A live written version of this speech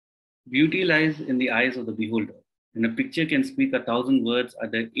Beauty lies in the eyes of the beholder, and a picture can speak 1,000 words are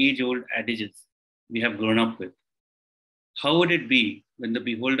the age-old adages we have grown up with. How would it be when the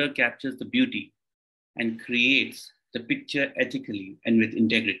beholder captures the beauty and creates the picture ethically and with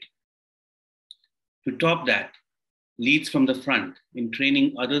integrity? To top that, leads from the front in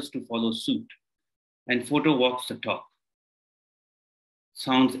training others to follow suit, and photo walks the talk.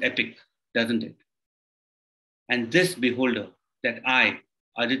 Sounds epic, doesn't it? And this beholder that I,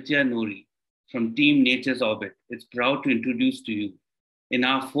 Aditya Nori, from Team Nature's Orbit, is proud to introduce to you in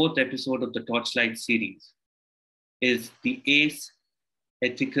our 4th episode of the TorchLight series is the ace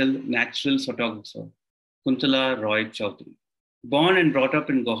ethical natural photographer, Kuntala Roychoudhury. Born and brought up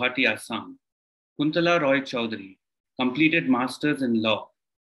in Guwahati, Assam, Kuntala Roychoudhury completed Masters in Law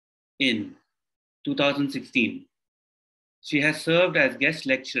in 2016. She has served as guest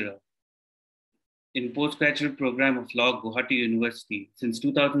lecturer in postgraduate program of law, Guwahati University since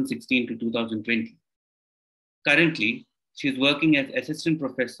 2016 to 2020. Currently, she is working as assistant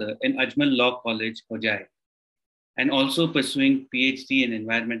professor in Ajmal Law College, Hojai, and also pursuing PhD in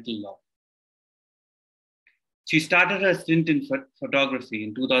environmental law. She started her stint in photography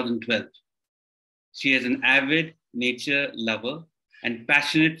in 2012. She is an avid nature lover and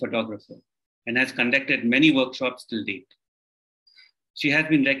passionate photographer and has conducted many workshops till date. She has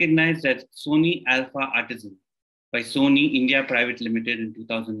been recognized as Sony Alpha Artisan by Sony India Private Limited in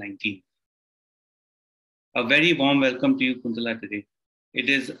 2019. A very warm welcome to you, Kuntala, today. It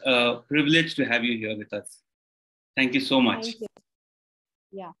is a privilege to have you here with us. Thank you so much. Thank you.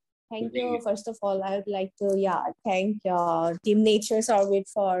 Yeah, thank you. First of all, I would like to thank Team Nature's Orbit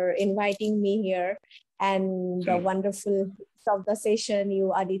for inviting me here, and the wonderful of the session,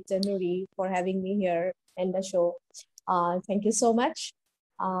 you Aditya Nuri, for having me here in the show. Thank you so much.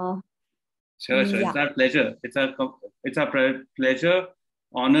 Sure. Yeah. It's our pleasure. It's our pleasure,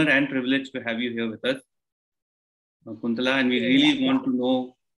 honor, and privilege to have you here with us, Kuntala, and we really want to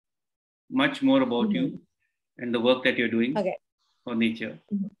know much more about you and the work that you're doing for nature.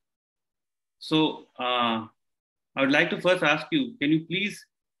 So I would like to first ask you, can you please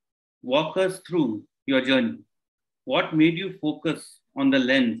walk us through your journey? What made you focus on the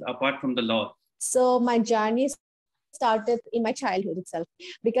lens apart from the laws? So my journey started in my childhood itself,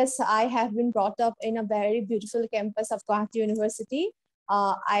 because I have been brought up in a very beautiful campus of Guwahati University.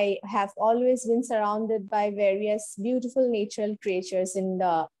 I have always been surrounded by various beautiful natural creatures in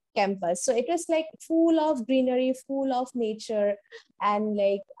the campus. So it was like full of greenery, full of nature, and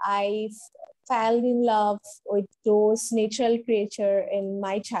like I fell in love with those natural creatures in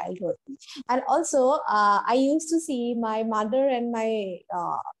my childhood. And also I used to see my mother and my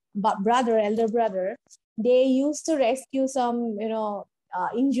elder brother, they used to rescue some,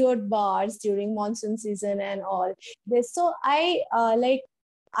 injured birds during monsoon season and all this. So I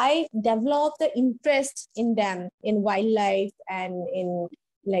developed the interest in them, in wildlife and in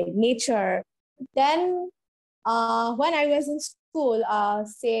like nature. Then when I was in school, I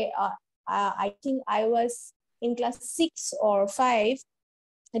think I was in class 6 or 5.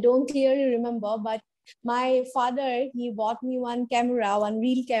 I don't clearly remember, but my father, he bought me one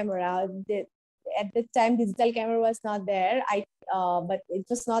reel camera. At the time, digital camera was not there. But it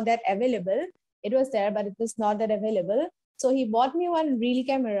was not that available. It was there, but it was not that available. So he bought me one reel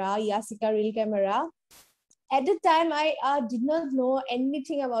camera, Yasica reel camera. At the time, I did not know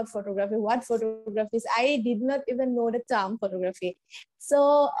anything about photography. What photography is? I did not even know the term photography.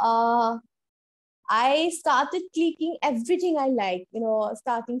 So I started clicking everything I like,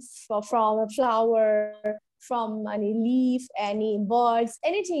 starting from a flower, from any leaf, any birds,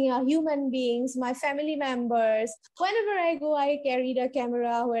 anything, human beings, my family members. Whenever I go, I carried a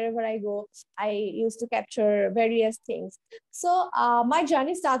camera. Wherever I go, I used to capture various things. So my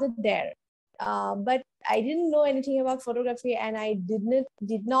journey started there. But I didn't know anything about photography, and I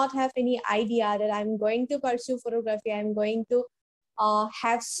did not have any idea that I'm going to pursue photography. I'm going to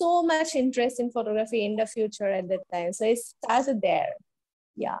have so much interest in photography in the future at that time. So it started there.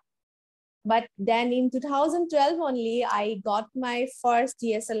 Yeah. But then in 2012 only, I got my first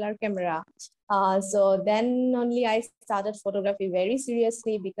DSLR camera. So then only I started photography very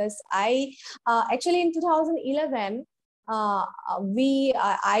seriously, because I actually in 2011,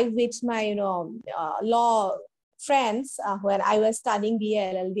 I with my law friends, when I was studying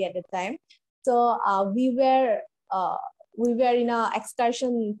BA LLB at the time. So we were in an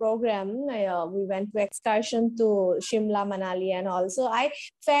excursion program. We went to excursion to Shimla, Manali, and also I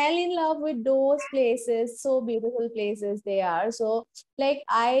fell in love with those places. So beautiful places they are. So like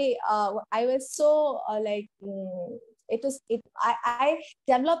I was so I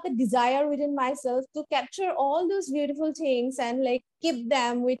developed a desire within myself to capture all those beautiful things and like keep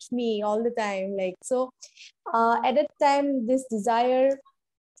them with me all the time. Like, so at that time, this desire,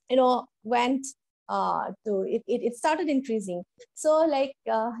 went it started increasing. So like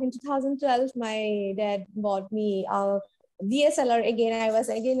in 2012, my dad bought me a DSLR again. I was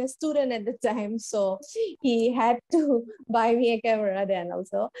again a student at the time, so he had to buy me a camera then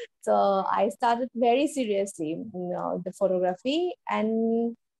also. So I started very seriously, the photography,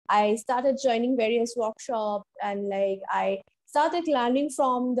 and I started joining various workshops, and like I started learning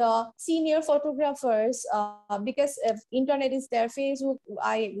from the senior photographers because if internet is there, Facebook,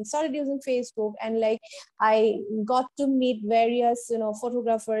 I started using Facebook, and like I got to meet various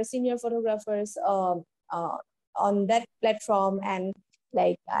photographers, senior photographers on that platform, and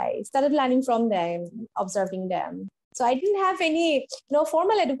like I started learning from them, observing them. So I didn't have any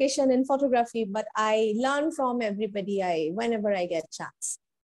formal education in photography, but I learn from everybody whenever I get chance.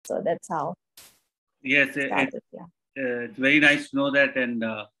 So that's how. Yes, started, yeah. It's very nice to know that, and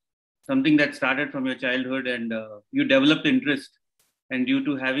something that started from your childhood, and you developed interest, and due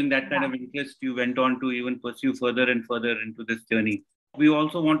to having that kind of interest, you went on to even pursue further and further into this journey. We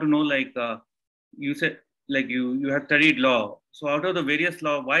also want to know, like you said, like you have studied law. So out of the various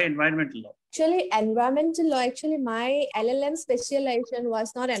law, why environmental law? Actually, environmental law, actually my LLM specialization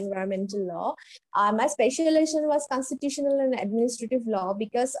was not environmental law. My specialization was constitutional and administrative law,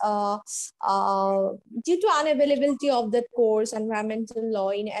 because due to unavailability of that course, environmental law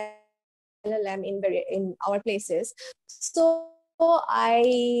in LLM in our places. So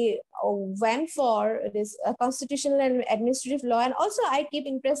I went for this constitutional and administrative law, and also I keep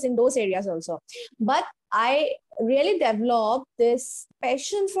interest in those areas also. But I really developed this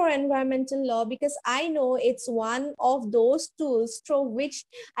passion for environmental law because I know it's one of those tools through which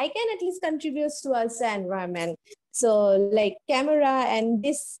I can at least contribute towards the environment. So like camera, and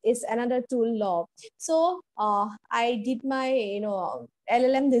this is another tool, law. So I did my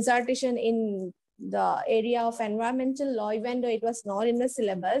LLM dissertation in the area of environmental law, even though it was not in the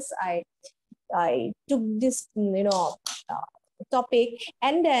syllabus. I took this topic,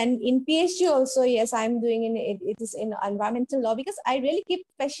 and then in PhD also, yes, I'm doing it is in environmental law, because I really keep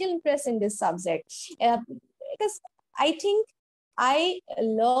special interest in this subject, because I think I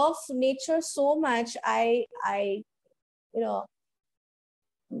love nature so much. I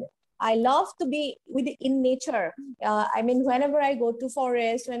love to be in nature. I mean, whenever I go to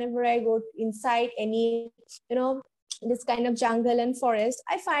forest, whenever I go inside any, this kind of jungle and forest,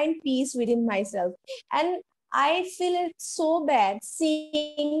 I find peace within myself. And I feel it so bad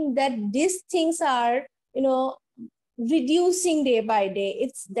seeing that these things are, reducing day by day.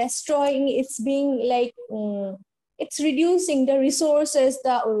 It's destroying, it's being like, it's reducing the resources,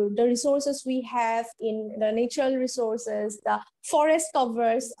 the resources we have in the natural resources, the forest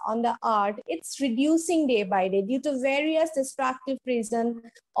covers on the earth. It's reducing day by day due to various destructive reasons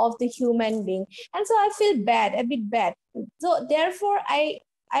of the human being. And so I feel bad, a bit bad. So therefore, I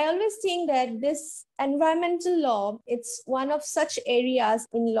always think that this environmental law, it's one of such areas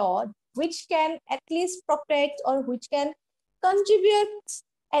in law which can at least protect, or which can contribute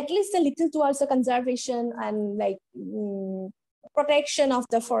at least a little towards the conservation and like protection of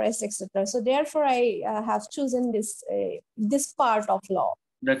the forest, etc. So therefore, I have chosen this part of law.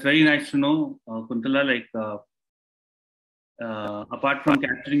 That's very nice to know, Kuntala. Like apart from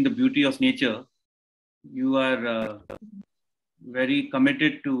capturing the beauty of nature, you are very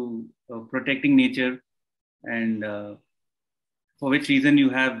committed to protecting nature, and for which reason you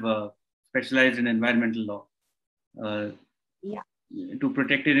have specialized in environmental law. Yeah. To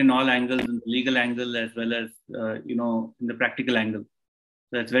protect it in all angles, in the legal angle as well as in the practical angle.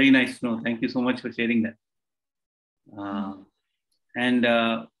 So that's very nice to know. Thank you so much for sharing that. And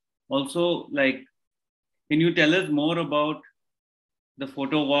also, like, can you tell us more about the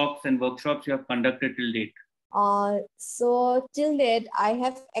photo walks and workshops you have conducted till date? So till date, I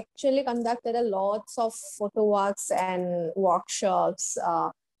have actually conducted a lots of photo walks and workshops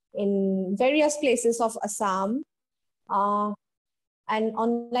in various places of Assam, and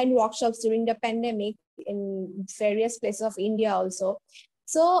online workshops during the pandemic in various places of India also.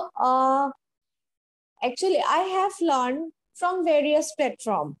 So actually, I have learned from various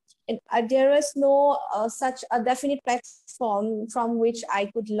platforms. And there was no such a definite platform from which I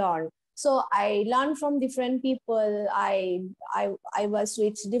could learn. So I learned from different people. I was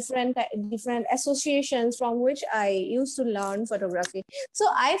with different associations from which I used to learn photography. So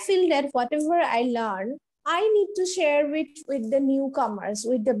I feel that whatever I learn, I need to share with the newcomers,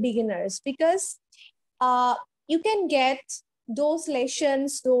 with the beginners, because you can get those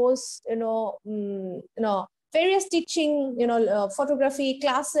lessons, those various teaching, photography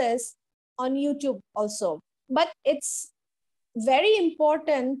classes on YouTube also. But it's very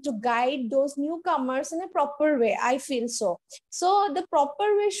important to guide those newcomers in a proper way, I feel so. So the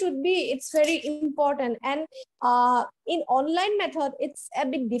proper way should be, it's very important. And in online method, it's a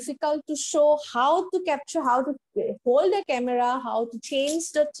bit difficult to show how to capture, how to hold the camera, how to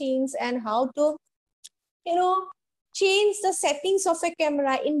change the things, and how to, change the settings of a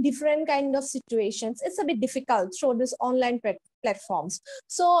camera in different kind of situations. It's a bit difficult through this online platforms.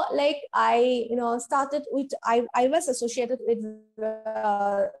 So like I, started with, I was associated with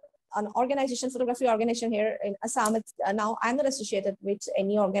an organization, photography organization here in Assam. Now I'm not associated with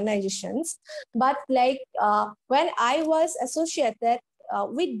any organizations, but like when I was associated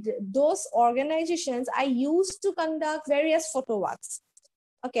with those organizations, I used to conduct various photo walks.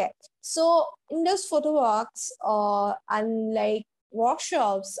 Okay, so in those photo walks and like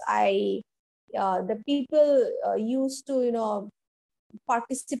workshops, the people used to,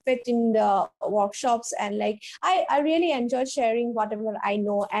 participate in the workshops, and like I really enjoy sharing whatever I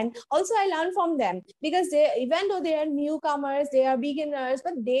know, and also I learn from them, because they, even though they are newcomers, they are beginners,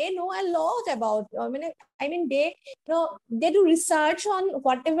 but they know a lot about, they they do research on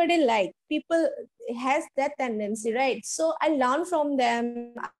whatever they like. People has that tendency, right? So I learn from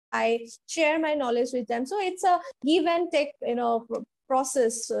them, I share my knowledge with them. So it's a give and take,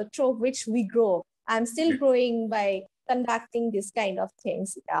 process through which we grow. I'm still growing by conducting this kind of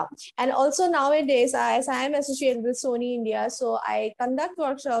things. Yeah. And also nowadays, as I am associated with Sony India, so I conduct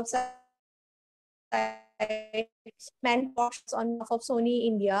workshops, I mentor workshops on behalf of Sony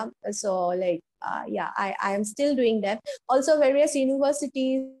India. So like, I am still doing that. Also various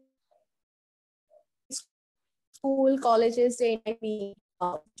universities, school, colleges, they invite me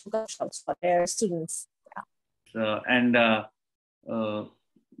to workshops for their students. Yeah. And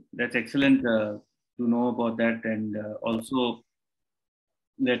that's excellent to know about that. And also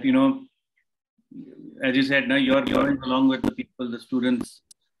that, as you said, now you're growing along with the people, the students,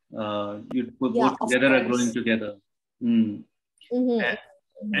 you both together are growing together. Mm.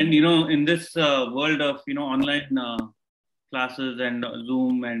 And, in this world of, online classes and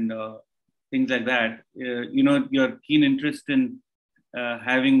Zoom and things like that, your keen interest in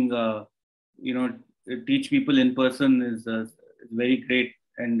having, teach people in person is very great.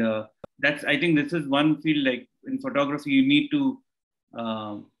 And I think this is one field, like in photography, you need to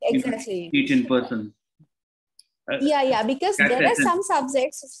exactly teach in person. Because there are some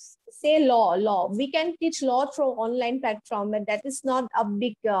subjects, say law. We can teach law through online platform, but that is not a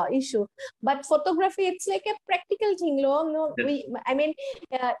big issue. But photography, it's like a practical thing.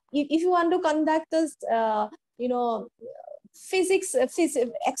 If you want to conduct this, physics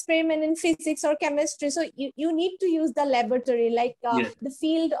experiment in physics or chemistry, so you need to use the laboratory, like the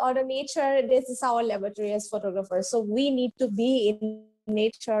field or the nature. This is our laboratory as photographers, so we need to be in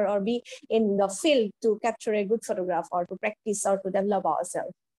nature or be in the field to capture a good photograph, or to practice, or to develop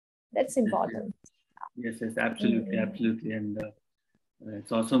ourselves. That's important. Yes, absolutely. And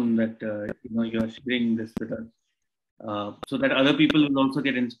it's awesome that you're sharing this with us, so that other people will also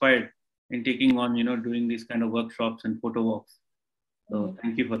get inspired in taking on, doing these kind of workshops and photo walks. So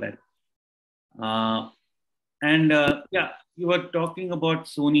thank you for that. You were talking about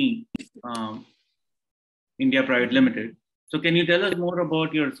Sony India Private Limited. So can you tell us more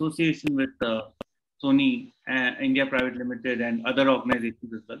about your association with Sony India Private Limited and other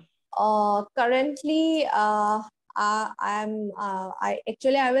organizations as well? Currently, I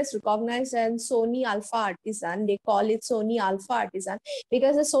was recognized as Sony Alpha Artisan. They call it Sony Alpha Artisan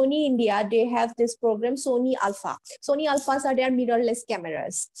because the Sony India, they have this program Sony Alpha. Sony Alphas are their mirrorless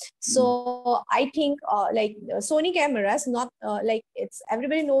cameras. So I think like Sony cameras, not like it's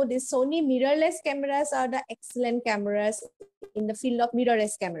everybody know this. Sony mirrorless cameras are the excellent cameras in the field of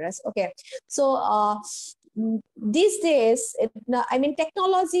mirrorless cameras. Okay, so these days,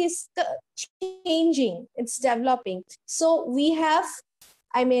 technology is changing, it's developing. So we have,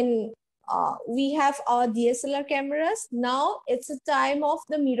 we have our DSLR cameras. Now it's a time of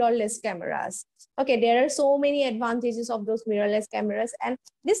the mirrorless cameras. Okay, there are so many advantages of those mirrorless cameras, and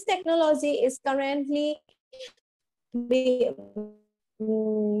this technology is currently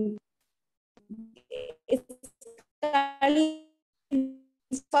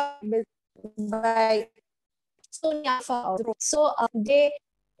by Sony Alpha. So they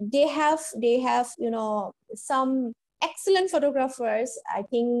have some excellent photographers. I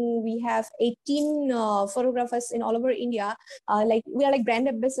think we have 18 photographers in all over India. Like we are like brand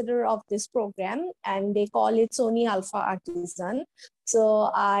ambassador of this program, and they call it Sony Alpha Artisan.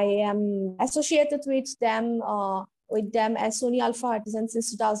 So I am associated with them as Sony Alpha Artisan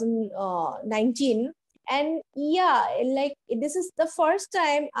since 2019. And yeah, like this is the first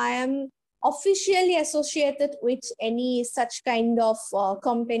time I am officially associated with any such kind of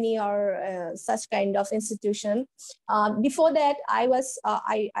company or such kind of institution. Before that, I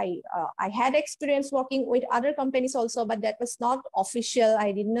had experience working with other companies also, but that was not official.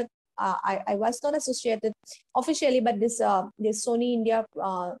 I did not. I was not associated officially, but this Sony India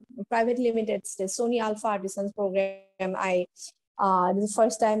Private Limited, the Sony Alpha Artisans program, this is the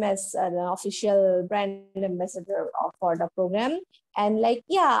first time as an official brand ambassador for the program. And like,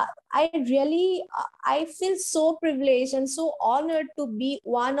 yeah, I feel so privileged and so honored to be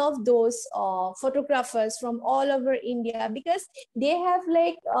one of those photographers from all over India, because they have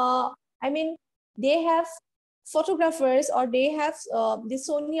like, they have photographers, or they have the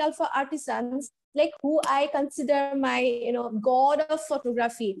Sony Alpha artisans, like who I consider my, god of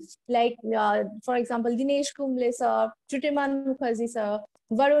photography. Like, for example, Dinesh Kumble sir, Tritiman Mukherjee sir,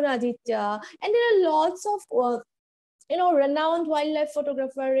 Varun Aditya, and there are lots of, renowned wildlife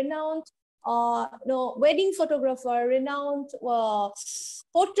photographer, renowned, wedding photographer, renowned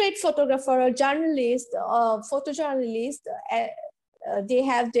portrait photographer, or journalist, photojournalist. They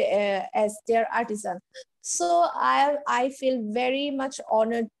have as their artisan. So I feel very much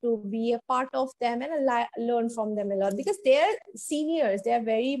honored to be a part of them, and learn from them a lot, because they're seniors, they're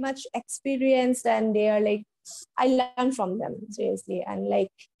very much experienced, and they are like, I learn from them seriously. And like,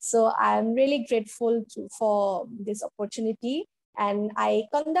 so I'm really grateful for this opportunity, and I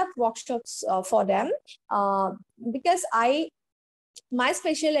conduct workshops for them, because my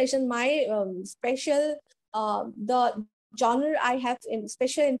specialization, my the genre I have in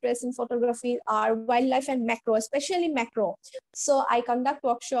special interest in photography are wildlife and macro, especially macro. So I conduct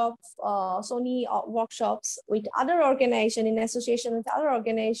workshops, Sony workshops with other organizations, in association with other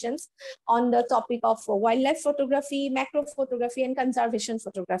organizations, on the topic of wildlife photography, macro photography, and conservation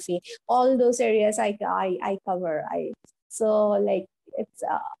photography. All those areas I cover. So like,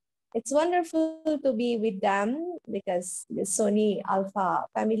 it's wonderful to be with them, because the Sony Alpha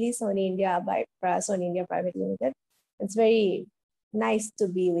family, Sony India by Sony India Private Limited, it's very nice to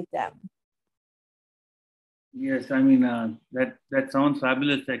be with them. Yes, I mean, that sounds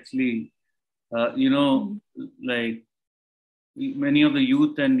fabulous, actually. Like many of the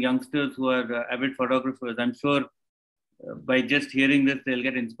youth and youngsters who are avid photographers, I'm sure by just hearing this, they'll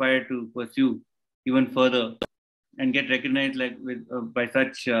get inspired to pursue even further and get recognized by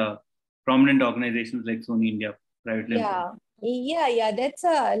such prominent organizations like Sony India Private Limited. Yeah, that's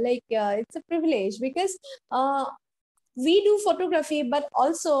it's a privilege, because we do photography, but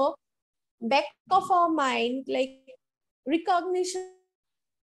also back of our mind, like, recognition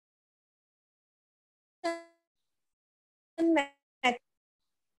matters,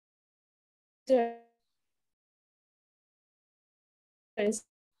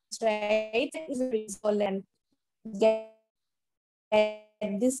 right? And get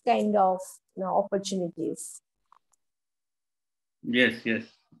this kind of opportunities. Yes, it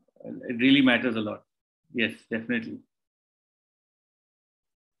really matters a lot. Yes, definitely.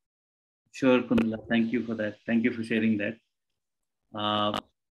 Sure, Kuntala. Thank you for that. Thank you for sharing that.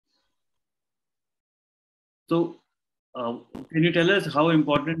 Can you tell us how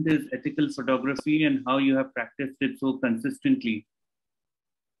important is ethical photography and how you have practiced it so consistently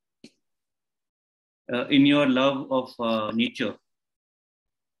in your love of nature?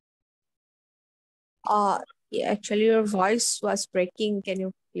 Yeah, actually, your voice was breaking. Can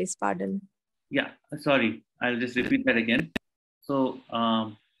you please pardon? Yeah, sorry. I'll just repeat that again. So,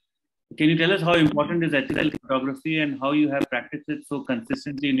 can you tell us how important is ethical photography and how you have practiced it so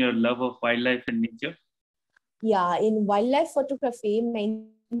consistently in your love of wildlife and nature? Yeah, in wildlife photography,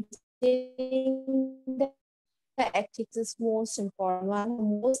 maintaining the ethics is most important. One of the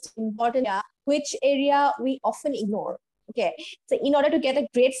most important area, which area we often ignore. Okay, so in order to get a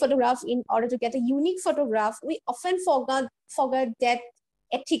great photograph, in order to get a unique photograph, we often forget that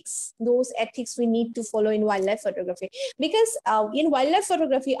ethics, those ethics we need to follow in wildlife photography. Because in wildlife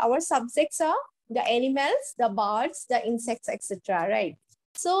photography, our subjects are the animals, the birds, the insects, etc. Right?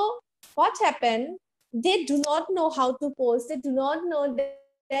 So what happened? They do not know how to pose. They do not know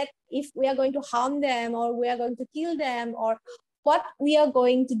that if we are going to harm them, or we are going to kill them, or what we are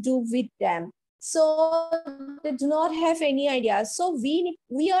going to do with them. So they do not have any idea. So we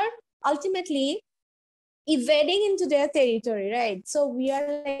are ultimately evading into their territory, right? So we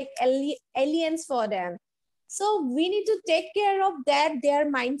are like aliens for them. So we need to take care of their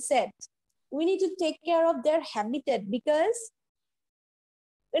mindset. We need to take care of their habitat, because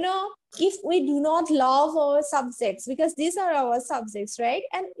if we do not love our subjects, because these are our subjects, right?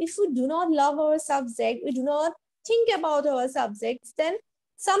 And if we do not love our subject, we do not think about our subjects, then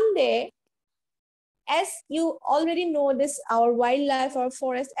someday as you already know this, our wildlife, our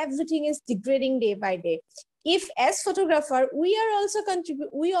forest, everything is degrading day by day. If as photographer, we also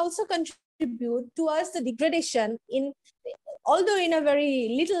contribute towards the degradation in, although in a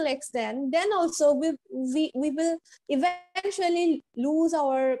very little extent, then also we will eventually lose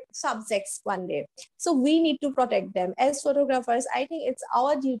our subjects one day. So we need to protect them. As photographers, I think it's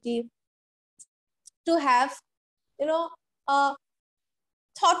our duty to have, a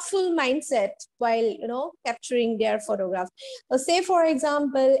thoughtful mindset while, capturing their photograph. Say, for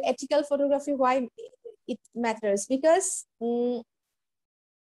example, ethical photography, why it matters? Because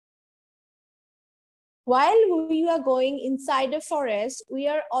while we are going inside the forest, we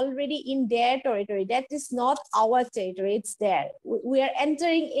are already in their territory. That is not our territory, it's there. We are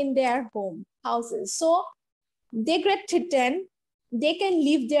entering in their houses. So they get threatened, they can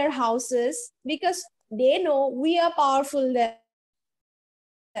leave their houses because they know we are powerful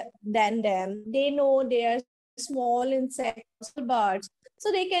than them. They know they are small insects, birds.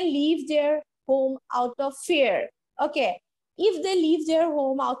 So they can leave their home out of fear. Okay. If they leave their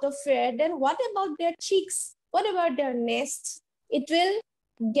home out of fear, then what about their chicks? What about their nests? It will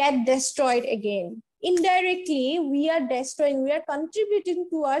get destroyed again. Indirectly, we are contributing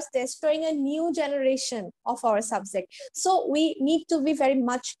towards destroying a new generation of our subject. So we need to be very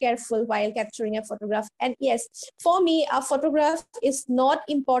much careful while capturing a photograph. And yes, for me, a photograph is not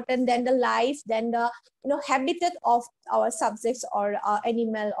important than the life, than the habitat of our subjects or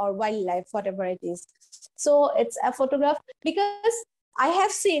animal or wildlife, whatever it is. So it's a photograph, because I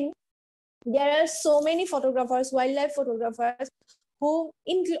have seen there are so many photographers, wildlife photographers, who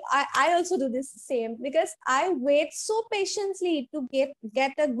I also do this same, because I wait so patiently to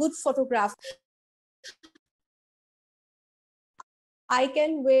get a good photograph. I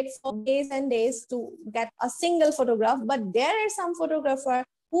can wait for days and days to get a single photograph, but there are some photographers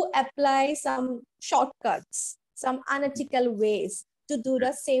who apply some shortcuts, some unethical ways to do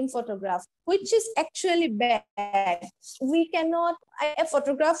the same photograph, which is actually bad. We cannot, a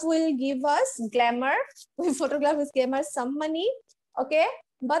photograph will give us glamour, photograph is glamour, some money, okay?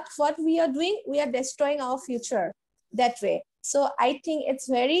 But what we are doing, we are destroying our future that way. So I think it's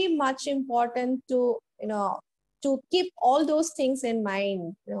very much important to, to keep all those things in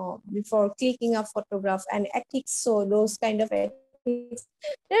mind, before clicking a photograph, and ethics. So those kind of ethics,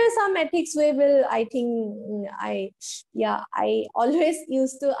 there are some ethics we will, I think, I always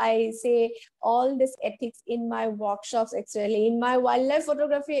I say all this ethics in my workshops. Actually, in my wildlife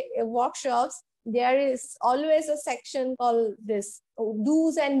photography workshops, there is always a section called this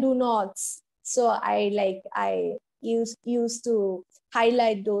do's and do nots. So I used to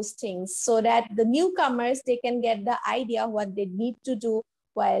highlight those things so that the newcomers, they can get the idea what they need to do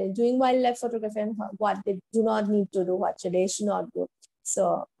while doing wildlife photography and what they do not need to do, what they should not do.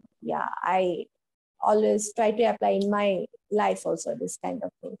 So yeah, I always try to apply in my life also this kind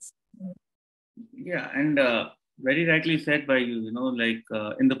of things. Yeah, and very rightly said by you,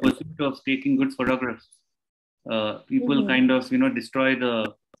 in the pursuit of taking good photographs, people kind of, destroy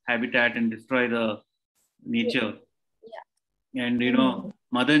the habitat and destroy the nature. Yeah. And,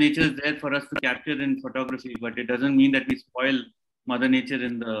 Mother Nature is there for us to capture in photography, but it doesn't mean that we spoil Mother Nature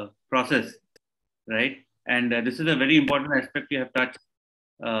in the process, right? And this is a very important aspect you have touched,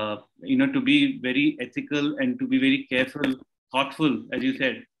 to be very ethical and to be very careful, thoughtful, as you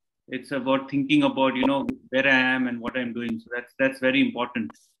said. It's about thinking about, where I am and what I'm doing. So that's very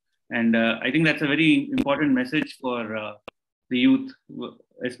important. And I think that's a very important message for the youth,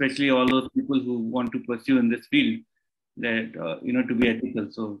 especially all those people who want to pursue in this field, that, to be ethical.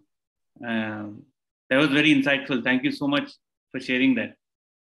 So that was very insightful. Thank you so much for sharing that,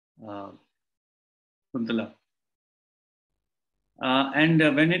 Kuntala. And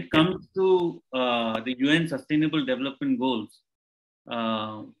when it comes to the UN Sustainable Development Goals,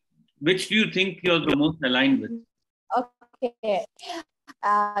 which do you think you're the most aligned with? Okay.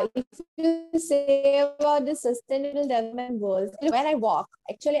 If you say about the Sustainable Development Goals, when I walk,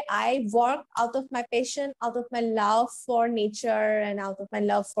 actually I walk out of my passion, out of my love for nature and out of my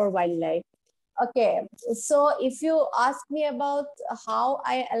love for wildlife. Okay, so if you ask me about how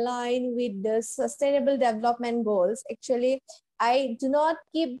I align with the Sustainable Development Goals, actually, I do not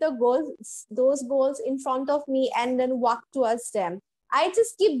keep those goals in front of me and then walk towards them. I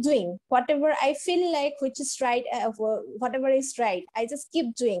just keep doing whatever I feel like, which is right, whatever is right. I just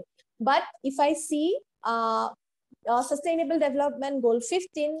keep doing. But if I see Sustainable Development Goal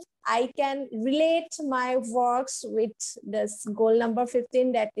 15, I can relate my works with this goal number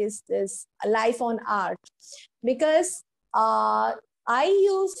 15, that is this life on Earth. Because I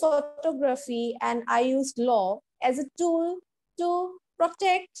use photography and I use law as a tool to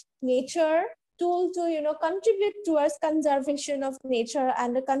protect nature, tool to, contribute towards conservation of nature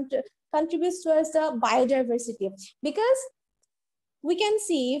and contributes towards the biodiversity. Because we can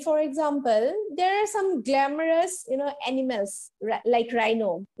see, for example, there are some glamorous, animals like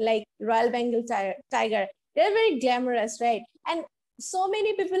rhino, like Royal Bengal tiger. They're very glamorous, right? And so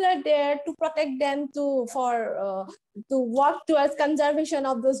many people are there to protect them, to work towards conservation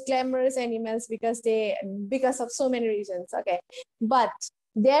of those glamorous animals because of so many reasons. Okay, but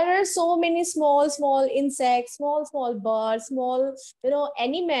there are so many small insects, small birds, small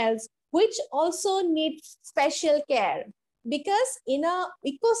animals which also need special care. Because in a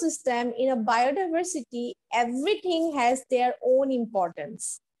ecosystem, in a biodiversity, everything has their own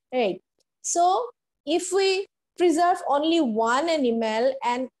importance, right? So if we preserve only one animal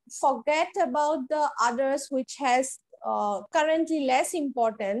and forget about the others which has currently less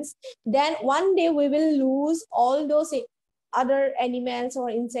importance, then one day we will lose all those other animals or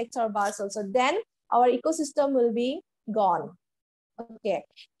insects or birds also. Then our ecosystem will be gone. Okay,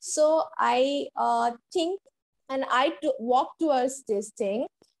 so I think, and I walk towards this thing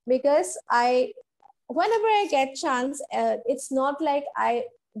because whenever I get chance, it's not like I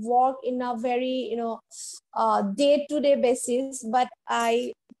work in a very day-to-day basis, but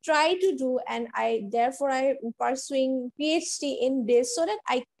I try to do, and therefore I'm pursuing PhD in this so that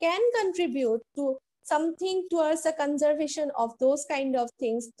I can contribute to something towards the conservation of those kind of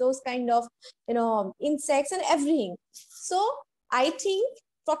things, those kind of insects and everything. So I think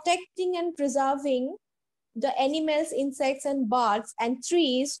protecting and preserving the animals, insects, and birds and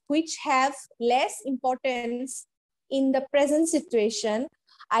trees which have less importance in the present situation,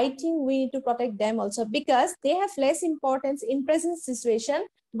 I think we need to protect them also, because they have less importance in present situation,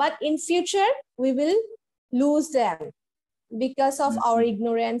 but in future we will lose them because of our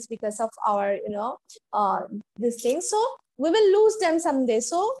ignorance, because of our this thing. So we will lose them someday.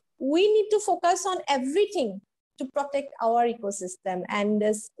 So we need to focus on everything to protect our ecosystem, and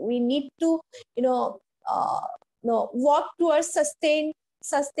we need to work towards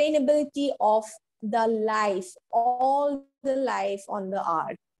sustainability of the life, all the life on the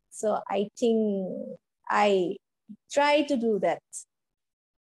earth. So I think I try to do that.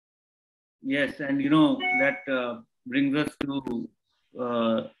 Yes, and that brings us to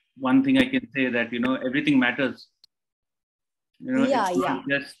one thing I can say, that everything matters. Yeah.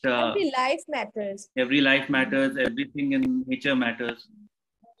 Just every life matters. Every life matters. Everything in nature matters.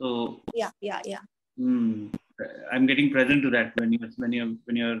 So yeah. I'm getting present to that when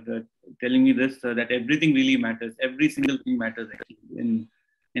you're telling me this, that everything really matters. Every single thing matters actually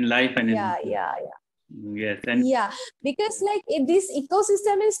in life and yeah. Yes, and because this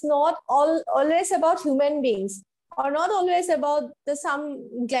ecosystem is not always about human beings, or not always about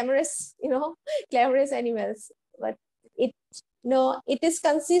some glamorous glamorous animals, but it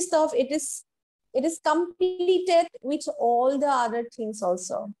is completed with all the other things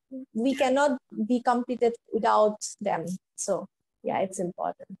also. We cannot be completed without them. So yeah, it's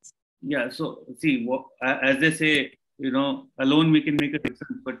important. Yeah, so see, as they say, alone we can make a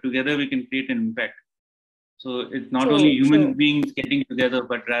difference, but together we can create an impact. So it's not only human beings getting together,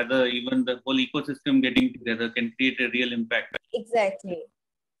 but rather even the whole ecosystem getting together can create a real impact. Exactly.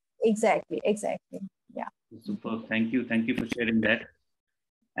 Yeah. Super. Thank you for sharing that.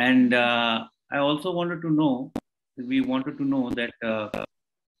 And I also wanted to know that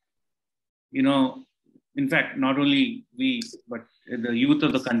in fact, not only we, but the youth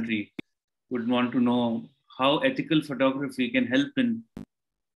of the country would want to know how ethical photography can help in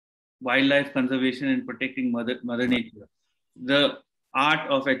wildlife conservation and protecting mother nature. The art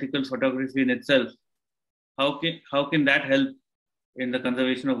of ethical photography in itself, how can that help in the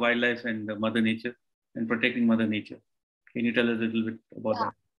conservation of wildlife and mother nature and protecting mother nature? Can you tell us a little bit about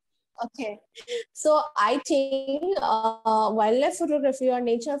that? Okay, so I think wildlife photography or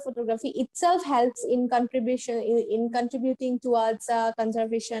nature photography itself helps in contributing towards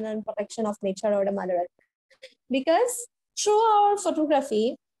conservation and protection of nature or the mother earth. Because through our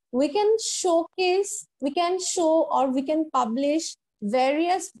photography, we can show, or we can publish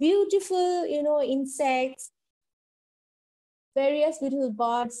various beautiful, insects, various beautiful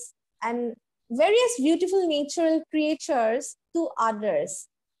birds, and various beautiful natural creatures to others.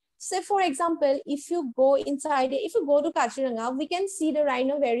 Say, for example, if you go to Kaziranga, we can see the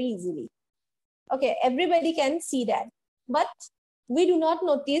rhino very easily. Okay, everybody can see that. But we do not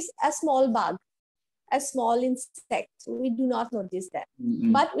notice a small bug, a small insect. We do not notice that.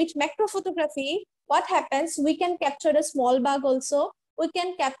 Mm-hmm. But with macro photography, what happens? We can capture the small bug also. We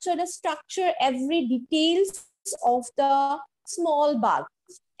can capture the structure, every details of the small bug.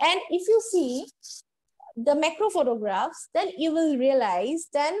 And if you see the macro photographs, then you will realize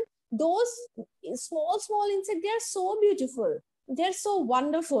then those small insects, they're so beautiful. They're so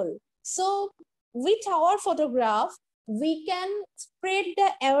wonderful. So with our photograph, we can spread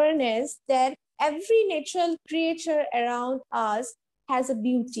the awareness that every natural creature around us has a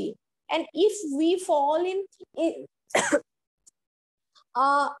beauty. And if we fall in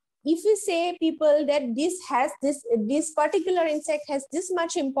if we say people that this particular insect has this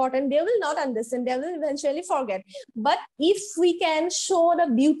much importance, they will not understand, they will eventually forget. But if we can show the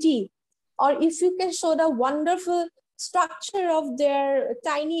beauty, or if you can show the wonderful structure of their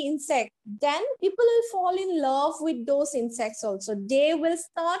tiny insect, then people will fall in love with those insects also. They will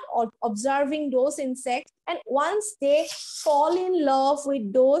start observing those insects, and once they fall in love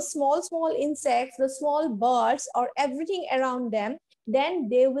with those small insects, the small birds or everything around them, then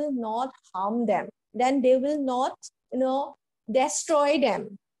they will not harm them, then they will not destroy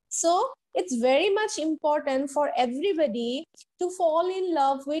them. So it's very much important for everybody to fall in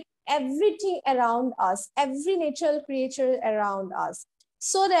love with everything around us, every natural creature around us,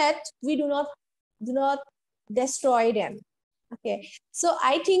 so that we do not destroy them. Okay, so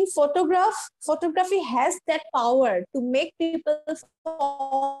I think photography has that power to make people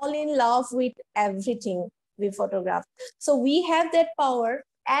fall in love with everything we photograph. So we have that power.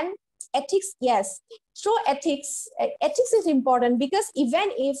 And ethics, yes, through ethics is important, because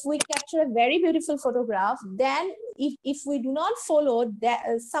even if we capture a very beautiful photograph, then if we do not follow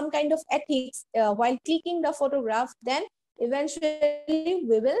that, some kind of ethics while clicking the photograph, then eventually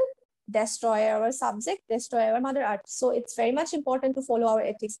we will destroy our subject, destroy our mother earth. So it's very much important to follow our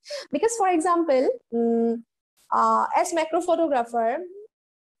ethics. Because, for example, as macro photographer,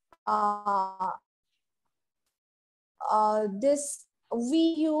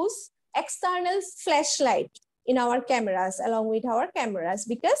 we use external flashlight in our cameras, along with our cameras,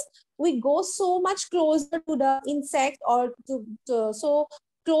 because we go so much closer to the insect, or so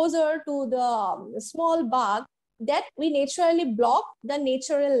closer to the small bug, that we naturally block the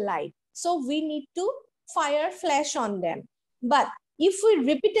natural light. So we need to fire flash on them. But if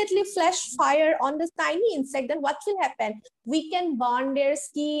we repeatedly flash fire on the tiny insect, then what will happen? We can burn their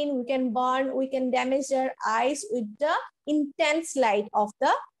skin, we can damage their eyes with the intense light of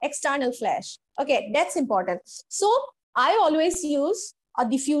the external flash. Okay, that's important. So I always use a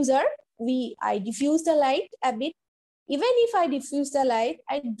diffuser. I diffuse the light a bit. Even if I diffuse the light,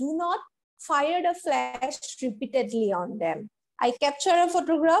 I do not fire the flash repeatedly on them. I capture a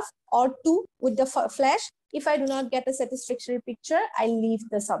photograph or two with the flash. If I do not get a satisfactory picture, I leave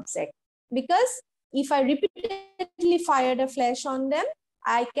the subject. Because if I repeatedly fire the flash on them,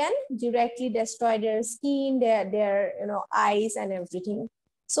 I can directly destroy their skin, their eyes and everything.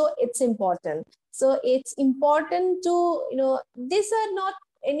 So it's important. So it's important to, these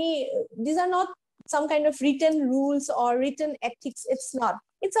are not some kind of written rules or written ethics. It's not.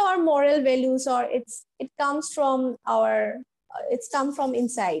 It's our moral values, or it comes from from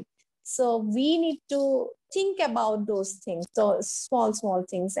inside. So we need to think about those things, those small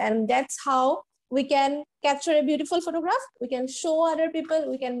things, and that's how we can capture a beautiful photograph. We can show other people.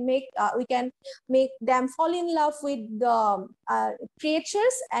 We can make them fall in love with the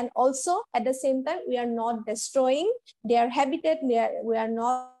creatures, and also at the same time we are not destroying their habitat. We are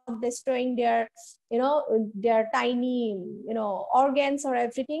not destroying their their tiny organs or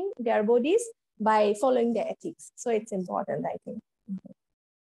everything, their bodies, by following the ethics. So it's important, I think.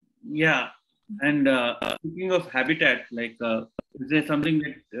 Yeah. And speaking of habitat, like, is there something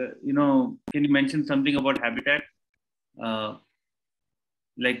that, can you mention something about habitat?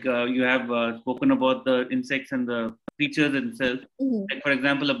 You have spoken about the insects and the creatures themselves. Mm-hmm. Like, for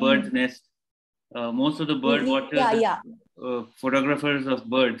example, a bird's nest. Most of the bird watchers, photographers of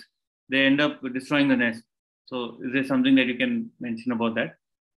birds, they end up destroying the nest. So is there something that you can mention about that?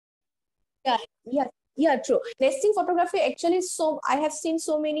 Yeah, true. Nesting photography, actually, I have seen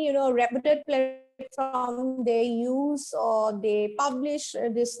so many, reputed platforms, they use or they publish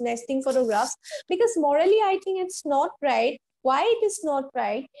this nesting photographs, because morally, I think it's not right. Why it is not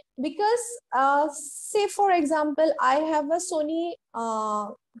right? Because, say, for example, I have a Sony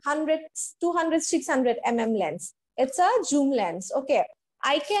 200, 600 mm lens. It's a zoom lens. Okay.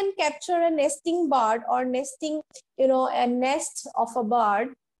 I can capture a nesting bird or nesting, a nest of a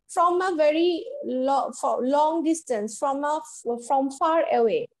bird from a very long distance, from far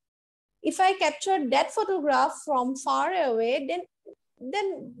away. If I capture that photograph from far away, then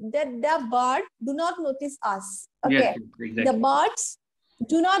the bird do not notice us. Okay, yes, exactly. The birds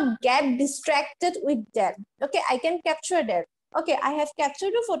do not get distracted with that. Okay, I can capture that. Okay, I have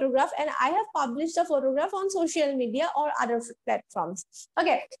captured a photograph and I have published a photograph on social media or other platforms.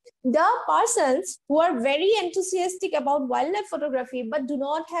 Okay, the persons who are very enthusiastic about wildlife photography but do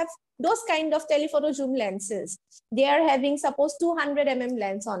not have those kind of telephoto zoom lenses, they are having suppose 200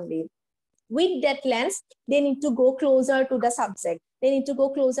 lens only. With that lens, they need to go closer to the subject. They need to go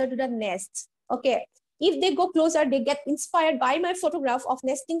closer to the nest. Okay. If they go closer, they get inspired by my photograph of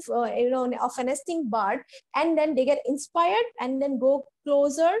nesting, of a nesting bird, and then they get inspired and then go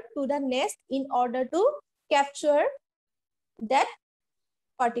closer to the nest in order to capture that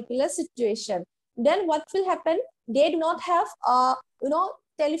particular situation. Then what will happen? They do not have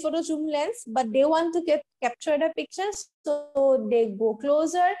telephoto zoom lens, but they want to capture the pictures, so they go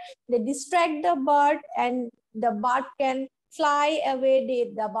closer, they distract the bird, and the bird can fly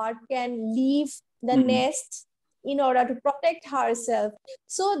away, the bird can leave the nest in order to protect herself.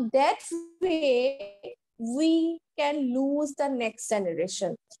 So that way we can lose the next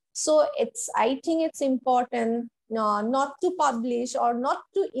generation. So I think it's important not to publish or not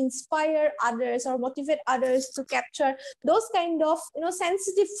to inspire others or motivate others to capture those kind of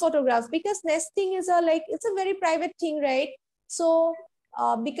sensitive photographs, because nesting is it's a very private thing, right? So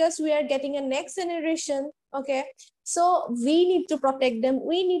because we are getting a next generation, okay, so we need to protect them,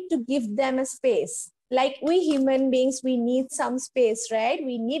 we need to give them a space. Like we human beings, we need some space, right?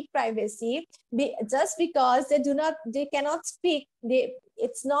 We need privacy. Just because they cannot speak,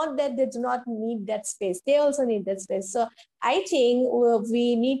 it's not that they do not need that space, they also need that space. So I think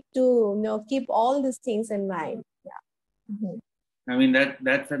we need to keep all these things in mind. Yeah. I mean,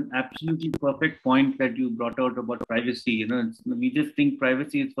 that's an absolutely perfect point that you brought out about privacy. We just think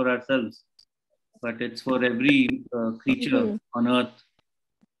privacy is for ourselves, but it's for every creature on Earth.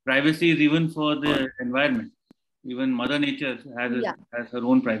 Privacy is even for the environment. Even Mother Nature has her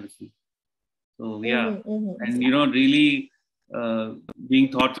own privacy. So yeah, and really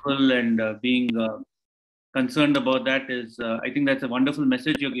being thoughtful and being concerned about that is, I think that's a wonderful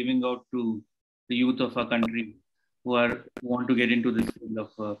message you're giving out to the youth of our country who want to get into this field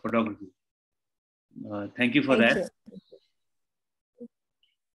of photography. Thank you for that.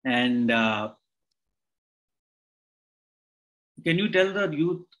 And can you tell the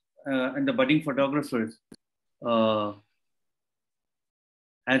youth and the budding photographers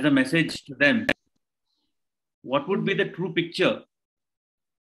as a message to them, what would be the true picture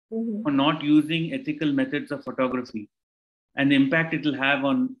for not using ethical methods of photography and the impact it will have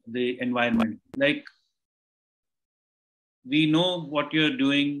on the environment? Like, we know what you're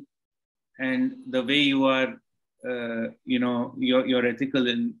doing and the way you are, you're ethical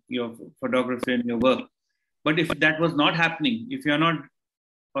in your photography and your work. But if that was not happening, if you're not,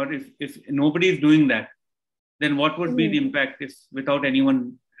 or if nobody is doing that, then what would be the impact if without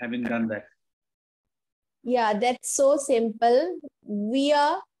anyone having done that? Yeah, that's so simple. We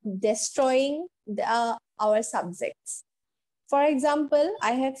are destroying our subjects. For example,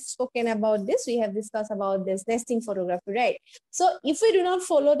 I have spoken about this, we have discussed about this nesting photography, right? So if we do not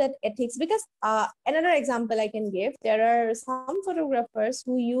follow that ethics, because another example I can give, there are some photographers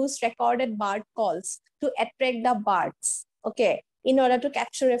who use recorded bird calls to attract the birds, okay, in order to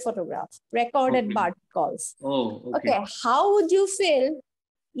capture a photograph, recorded bird calls. Oh, okay. How would you feel?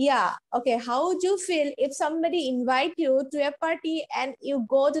 Yeah, okay. How would you feel if somebody invite you to a party and you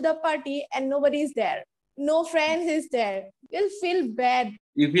go to the party and nobody is there? No friends is there. You'll feel bad.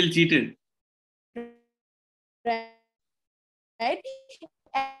 You feel cheated. Right?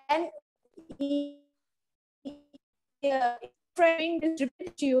 And if friend is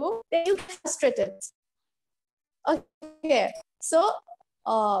repeated to you, then you get frustrated. Okay. So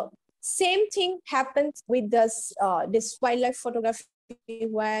same thing happens with this wildlife photography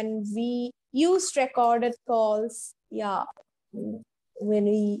when we use recorded calls. Yeah.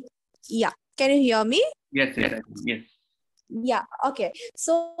 Can you hear me? Yes. Yeah, okay.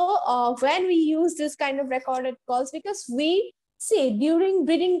 So when we use this kind of recorded calls, because we see during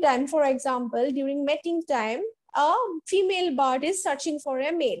breeding time, for example, during mating time, a female bird is searching for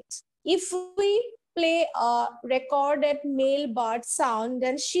a mate. If we play a recorded male bird sound,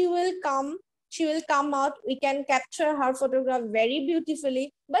 then she will come out. We can capture her photograph very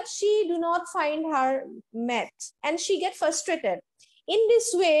beautifully, but she do not find her mate and she get frustrated. In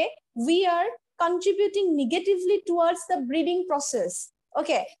this way, we are contributing negatively towards the breeding process.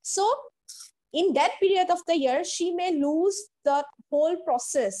 Okay, so in that period of the year, she may lose the whole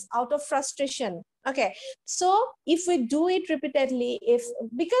process out of frustration. Okay, so if we do it repeatedly,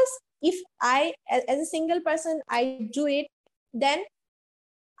 because if I, as a single person, I do it, then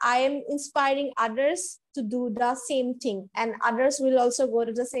I am inspiring others to do the same thing, and others will also go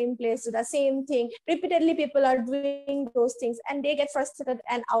to the same place, do the same thing. Repeatedly, people are doing those things and they get frustrated,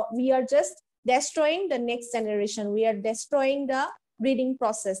 and we are just destroying the next generation. We are destroying the breeding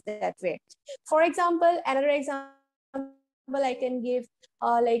process that way. For example, another example I can give,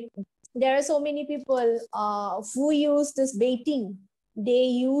 like there are so many people who use this baiting. They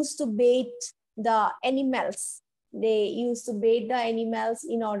used to bait the animals. They used to bait the animals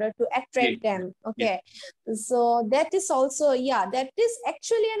in order to attract them. Okay. So that is also, yeah, that is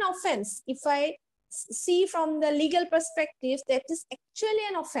actually an offense. If I see from the legal perspective, that is actually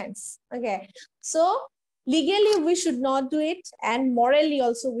an offense. Okay. So legally we should not do it, and morally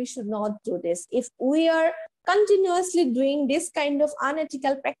also we should not do this. If we are continuously doing this kind of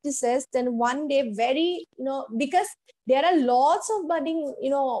unethical practices, then one day because there are lots of budding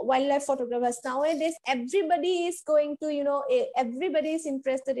wildlife photographers nowadays. Everybody is going to everybody is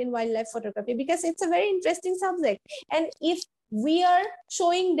interested in wildlife photography because it's a very interesting subject. And if we are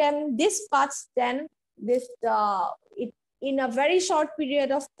showing them this path, then in a very short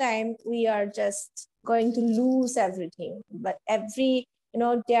period of time we are just going to lose everything. But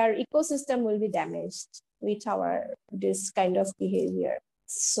their ecosystem will be damaged with this kind of behavior.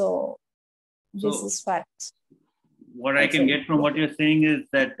 So this is what I can get from what you're saying is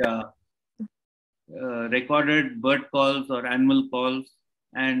that recorded bird calls or animal calls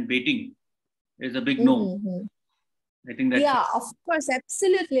and baiting is a big no. I think that's of course,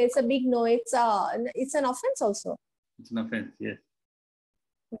 absolutely, it's a big no. It's an offense also. It's an offense, yes.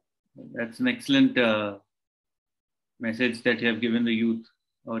 That's an excellent message that you have given the youth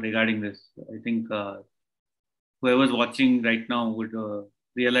regarding this. I think whoever's watching right now would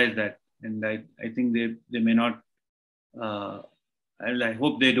realize that, and I think they may not. I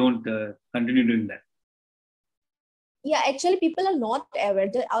hope they don't continue doing that. Yeah, actually, people are not aware.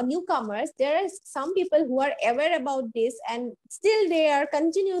 There are newcomers. There are some people who are aware about this, and still they are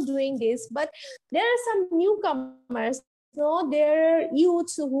continue doing this. But there are some newcomers. There are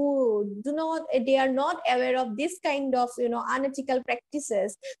youths who they are not aware of this kind of unethical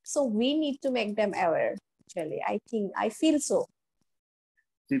practices. So we need to make them aware. Actually, I feel so.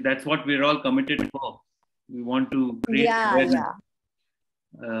 See, that's what we're all committed for. We want to create awareness.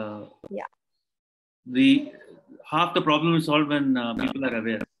 Half the problem is solved when people are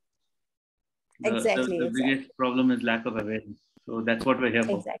aware. The biggest problem is lack of awareness. So that's what we're here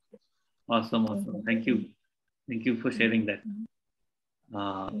for. Exactly. Awesome. Thank you for sharing that,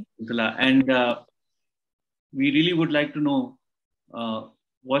 Kuntala. And we really would like to know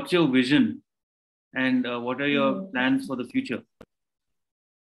what's your vision and what are your plans for the future?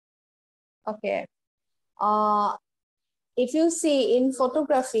 Okay. If you see in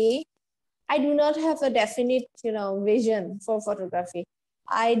photography, I do not have a definite, vision for photography.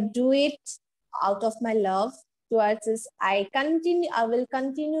 I do it out of my love towards this. I will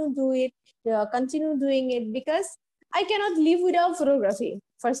continue doing it because I cannot live without photography.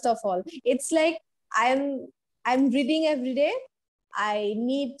 First of all, it's like I'm breathing every day. I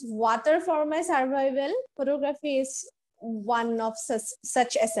need water for my survival. Photography is one of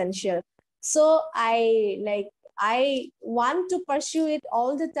such essential. So I want to pursue it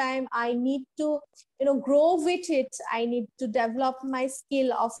all the time. I need to, grow with it. I need to develop my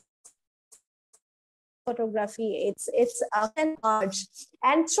skill of photography. It's an art.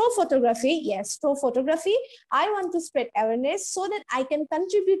 And through photography, I want to spread awareness so that I can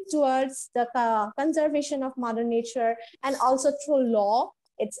contribute towards the conservation of Mother Nature. And also through law,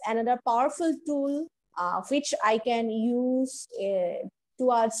 it's another powerful tool which I can use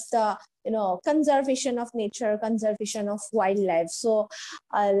towards the conservation of nature, conservation of wildlife. So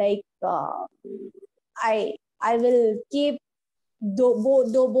I will keep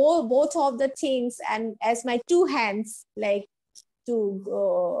both of the things and as my two hands, like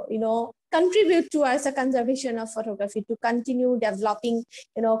to contribute towards the conservation of photography, to continue developing,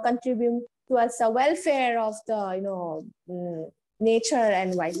 contribute towards the welfare of the nature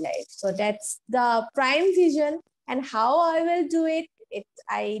and wildlife. So that's the prime vision. And how I will do it,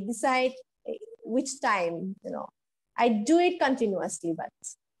 I decide which time, I do it continuously. But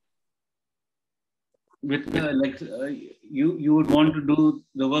with you would want to do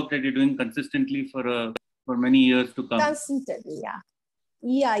the work that you're doing consistently for many years to come. Consistently,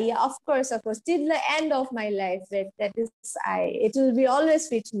 yeah, of course, till the end of my life. That is, it will be always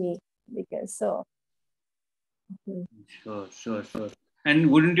with me, because so. Sure. And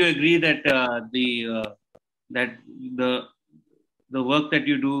wouldn't you agree that the work that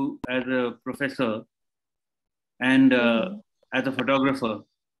you do as a professor and as a photographer,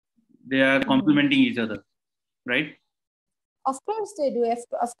 they are complementing each other, right? Of course they do.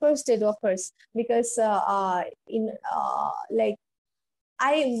 Of course they do. Of course, because like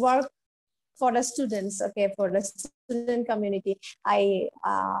I work for the students. Okay, for the student community, I'm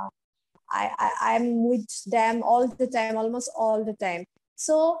with them all the time, almost all the time.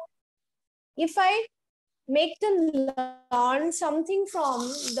 So if I make them learn something from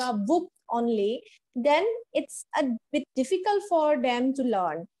the book only, then it's a bit difficult for them to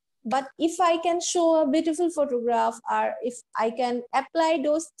learn. But if I can show a beautiful photograph, or if I can apply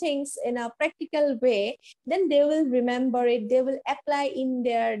those things in a practical way, then they will remember it, they will apply in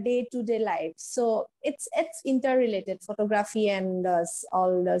their day-to-day life. So it's interrelated, photography and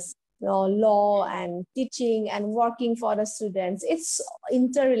all this law and teaching and working for the students. It's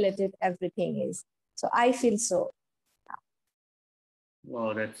interrelated, everything is. So I feel so.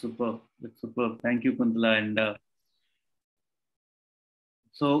 Wow, that's superb. That's superb. Thank you, Kuntala. And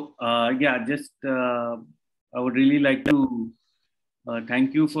yeah, just I would really like to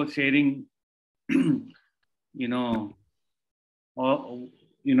thank you for sharing, you know, all,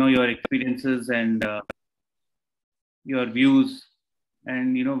 your experiences and your views.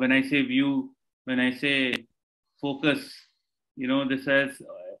 And, when I say view, when I say focus, this has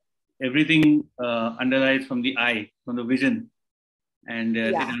everything underlies from the eye, from the vision, and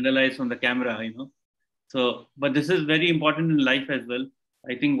it underlies from the camera, So, but this is very important in life as well.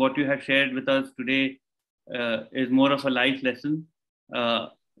 I think what you have shared with us today is more of a life lesson.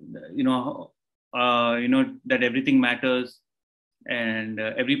 That everything matters, and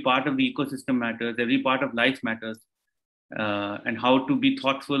every part of the ecosystem matters. Every part of life matters, and how to be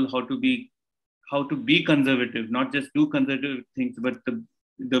thoughtful, how to be conservative, not just do conservative things, but the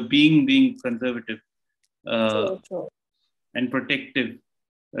being conservative and protective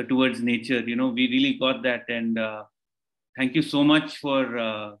towards nature. We really got that, and thank you so much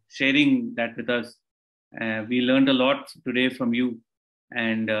for sharing that with us. We learned a lot today from you,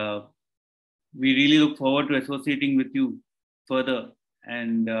 and we really look forward to associating with you further.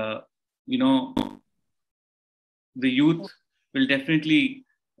 And the youth will definitely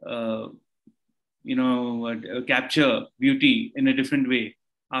capture beauty in a different way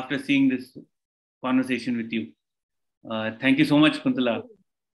after seeing this conversation with you. Thank you so much, Kuntala,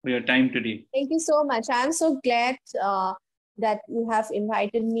 for your time today. Thank you so much. I'm so glad that you have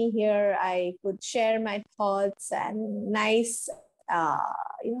invited me here. I could share my thoughts, and nice, to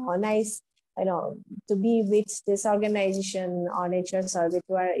be with this organization or Nature Orbit.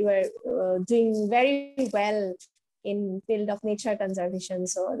 You are doing very well in field of nature conservation.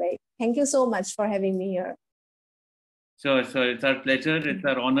 So, thank you so much for having me here. Sure. It's our pleasure, it's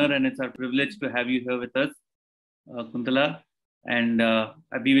our honor, and it's our privilege to have you here with us, Kuntala. And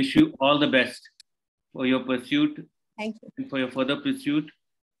we wish you all the best for your pursuit. Thank you. And for your further pursuit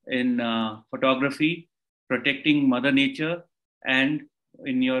in photography, protecting Mother Nature, and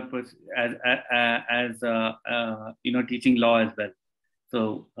in your teaching law as well.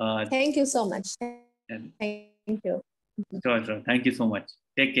 So thank you so much. Thank you. Sure. Thank you so much.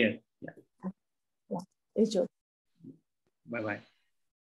 Take care. Yeah. It's true. Bye-bye.